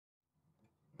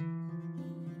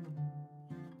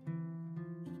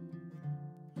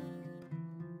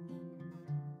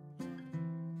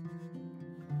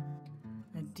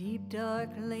Deep dark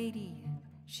lady,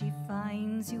 she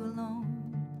finds you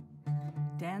alone,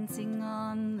 dancing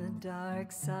on the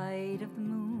dark side of the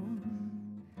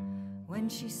moon. When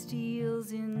she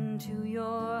steals into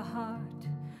your heart,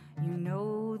 you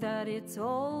know that it's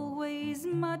always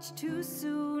much too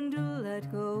soon to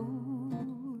let go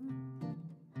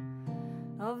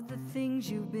of the things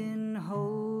you've been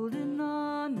holding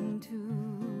on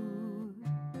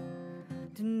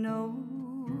to know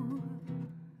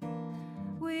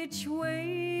which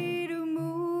way to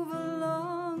move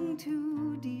along,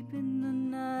 too deep in the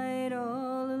night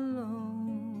all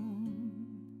alone.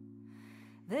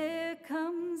 There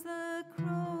comes the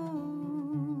crone.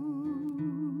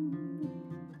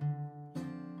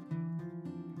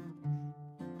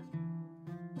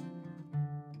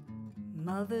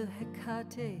 Mother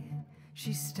Hecate,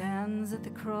 she stands at the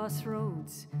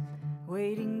crossroads,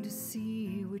 waiting to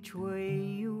see which way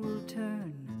you will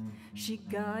turn. She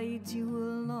guides you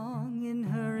along in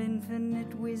her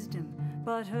infinite wisdom,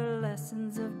 but her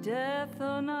lessons of death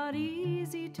are not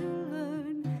easy to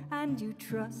learn. And you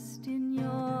trust in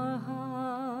your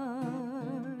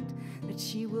heart that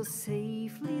she will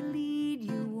safely lead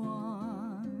you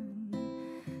on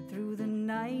through the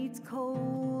night's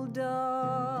cold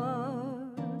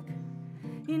dark,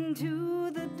 into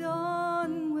the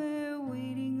dawn where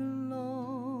waiting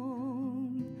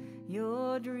alone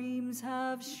your dreams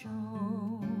have shone.